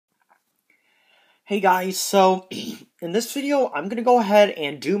Hey guys, so in this video, I'm going to go ahead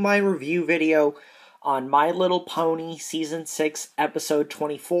and do my review video on My Little Pony Season 6, Episode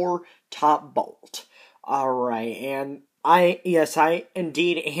 24, Top Bolt. Alright, and I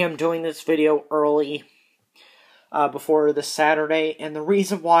indeed am doing this video early, before this Saturday, and the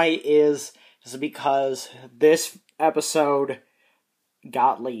reason why is because this episode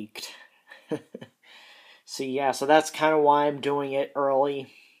got leaked. So that's kind of why I'm doing it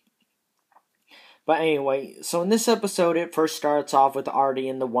early. But anyway, so in this episode, it first starts off with Artie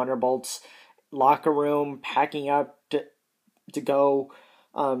in the Wonderbolts locker room, packing up to go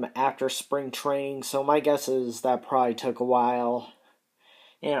after spring training. So my guess is that probably took a while.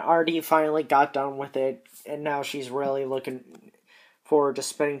 And Artie finally got done with it, and now she's really looking forward to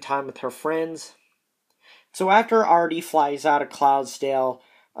spending time with her friends. So after Artie flies out of Cloudsdale,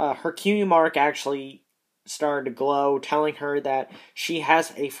 her cutie mark actually started to glow, telling her that she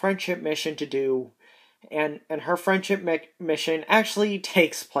has a friendship mission to do, and her friendship mission actually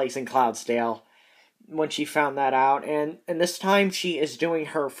takes place in Cloudsdale when she found that out, and this time she is doing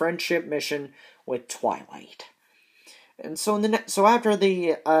her friendship mission with Twilight. And so after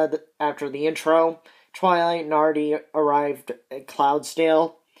the intro, Twilight and Artie arrived at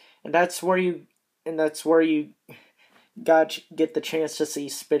Cloudsdale, and that's where you get the chance to see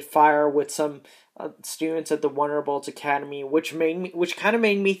Spitfire with some students at the Wonderbolts Academy, which kind of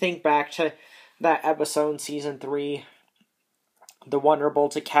made me think back to that episode in Season 3, the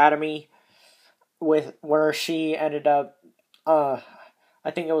Wonderbolts Academy, where she ended up, I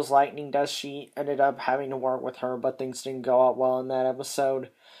think it was Lightning Dust, she ended up having to work with her, but things didn't go out well in that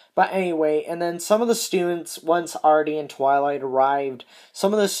episode. But anyway, and then some of the students, once Artie and Twilight arrived,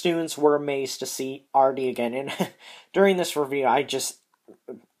 some of the students were amazed to see Artie again, and during this review, I just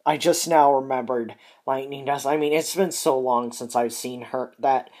now remembered Lightning Dust. I mean, it's been so long since I've seen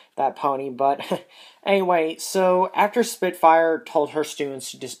that pony, but anyway, so after Spitfire told her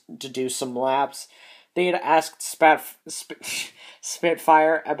students to do some laps, they had asked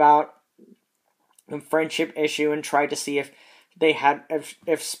Spitfire about a friendship issue and tried to see if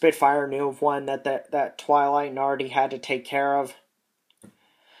Spitfire knew of one that Twilight and Artie had to take care of.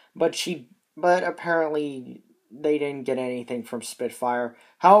 But apparently they didn't get anything from Spitfire.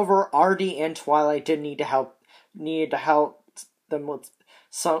 However, Artie and Twilight needed to help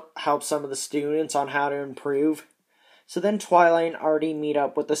some of the students on how to improve. So then Twilight and Artie meet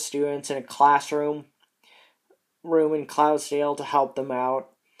up with the students in a classroom in Cloudsdale to help them out.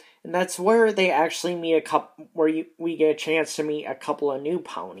 And that's where they actually meet we get a chance to meet a couple of new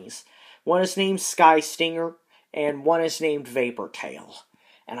ponies. One is named Sky Stinger, and one is named Vaportail.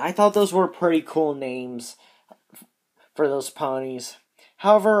 And I thought those were pretty cool names for those ponies.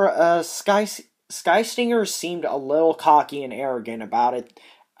 However, Sky Stinger seemed a little cocky and arrogant about it,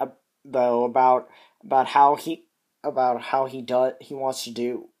 about how well he wants to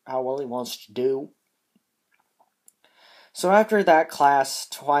do. So after that class,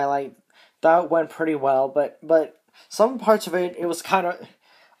 Twilight thought went pretty well, but some parts of it was kind of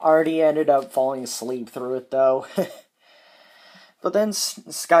Artie ended up falling asleep through it though. But then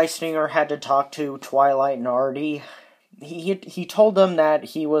Sky Stinger had to talk to Twilight and Artie. He told them that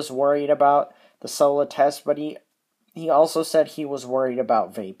he was worried about the Sola test, but he also said he was worried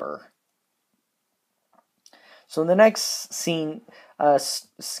about Vapor. So in the next scene,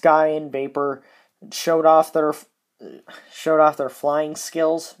 Sky and Vapor showed off their flying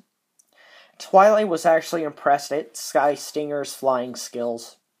skills. Twilight was actually impressed at Sky Stinger's flying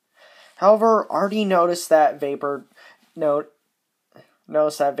skills. However, Artie noticed that Vapor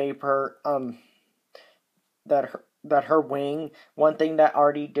that her wing. One thing that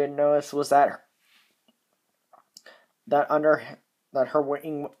Artie did notice was that her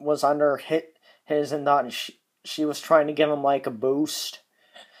wing was under his, and thought she was trying to give him like a boost.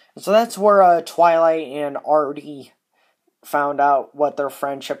 And so that's where Twilight and Artie found out what their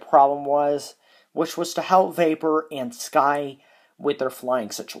friendship problem was, which was to help Vapor and Sky with their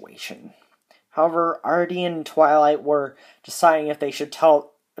flying situation. However, Artie and Twilight were deciding if they should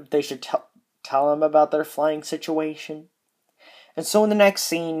tell him about their flying situation. And so in the next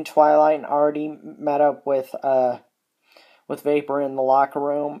scene, Twilight and Artie met up with Vapor in the locker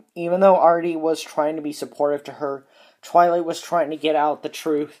room. Even though Artie was trying to be supportive to her, Twilight was trying to get out the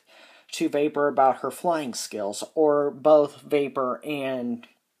truth to Vapor about her flying skills, or both Vapor and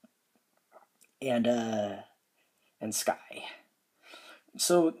Sky.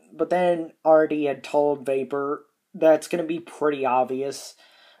 So, but then Artie had told Vapor that's going to be pretty obvious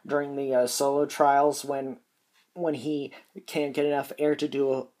during the solo trials when he can't get enough air to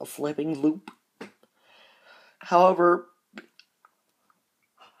do a flipping loop. However,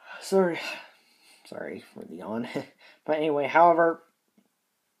 sorry. Sorry for the yawn. But anyway, however,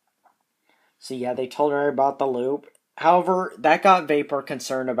 so yeah, they told her about the loop. However, that got Vapor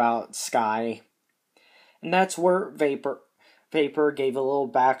concerned about Sky. And that's where Vapor gave a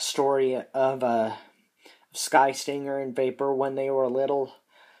little backstory of Sky Stinger and Vapor when they were little.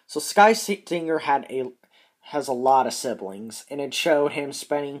 So Sky Stinger has a lot of siblings, and it showed him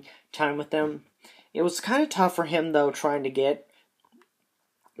spending time with them. It was kind of tough for him though, trying to get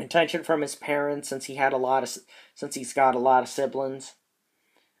attention from his parents since he's got a lot of siblings.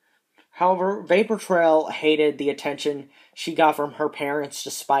 However, Vapor Trail hated the attention she got from her parents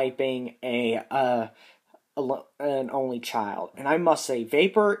despite being an only child. And I must say,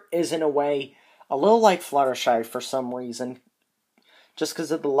 Vapor is in a way a little like Fluttershy for some reason, just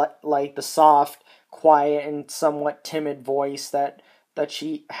because of the soft, quiet, and somewhat timid voice that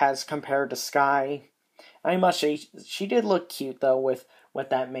she has compared to Sky. I must say, she did look cute though with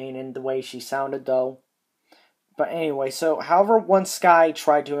that mane and the way she sounded though. But anyway, so however, once Sky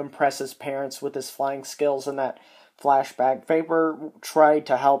tried to impress his parents with his flying skills in that flashback, Vapor tried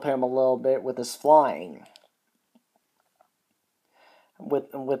to help him a little bit with his flying.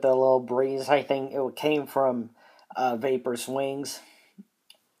 With a little breeze, I think it came from Vapor's wings.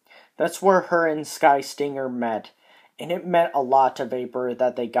 That's where her and Sky Stinger met, and it meant a lot to Vapor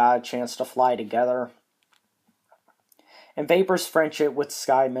that they got a chance to fly together. And Vapor's friendship with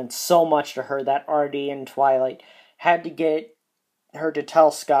Sky meant so much to her that Artie and Twilight had to get her to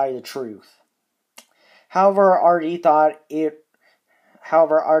tell Sky the truth. However, Artie thought of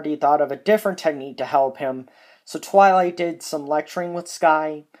a different technique to help him, so Twilight did some lecturing with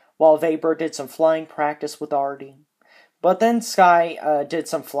Sky, while Vapor did some flying practice with Artie. But then Sky did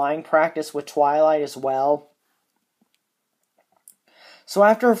some flying practice with Twilight as well. So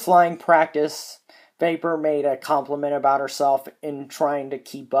after flying practice, Vapor made a compliment about herself in trying to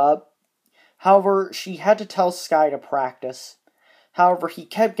keep up. However, she had to tell Sky to practice. However, he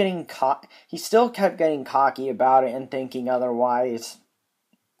still kept getting cocky about it and thinking otherwise.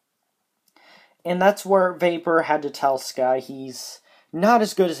 And that's where Vapor had to tell Sky he's not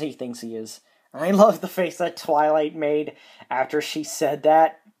as good as he thinks he is. And I love the face that Twilight made after she said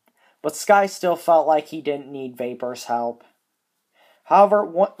that. But Sky still felt like he didn't need Vapor's help. However,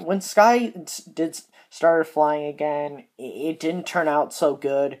 when Sky started flying again, it didn't turn out so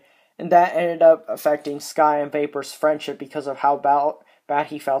good, and that ended up affecting Sky and Vapor's friendship because of how bad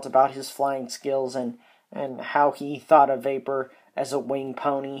he felt about his flying skills and how he thought of Vapor as a wing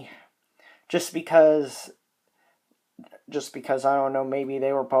pony. Just because I don't know, maybe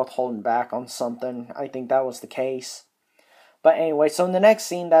they were both holding back on something. I think that was the case. But anyway, so in the next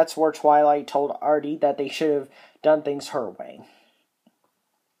scene, that's where Twilight told Artie that they should have done things her way.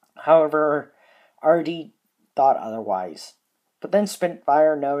 However, Artie thought otherwise. But then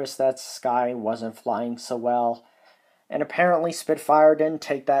Spitfire noticed that Sky wasn't flying so well, and apparently Spitfire didn't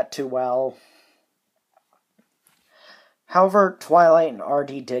take that too well. However, Twilight and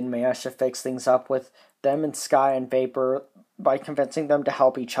Artie did manage to fix things up with them and Sky and Vapor by convincing them to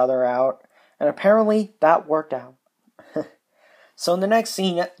help each other out, and apparently that worked out. So in the next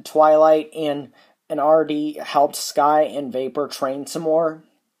scene, Twilight and Artie helped Sky and Vapor train some more.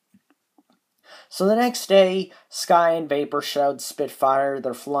 So the next day, Sky and Vapor showed Spitfire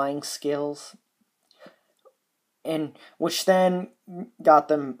their flying skills, and which then got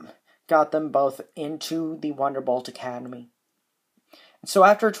them both into the Wonderbolt Academy. So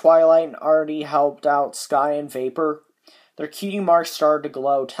after Twilight and Artie helped out Sky and Vapor, their cutie marks started to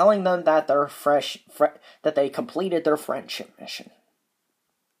glow, telling them that that they completed their friendship mission.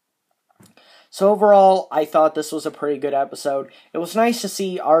 So overall, I thought this was a pretty good episode. It was nice to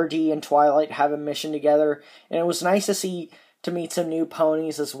see Artie and Twilight have a mission together, and it was nice to meet some new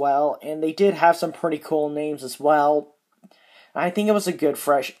ponies as well, and they did have some pretty cool names as well. I think it was a good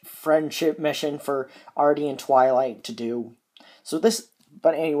friendship mission for Artie and Twilight to do.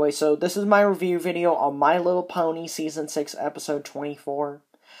 But anyway, so this is my review video on My Little Pony Season 6, Episode 24.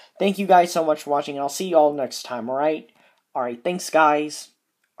 Thank you guys so much for watching, and I'll see you all next time, alright? Alright, thanks guys.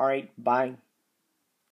 Alright, bye.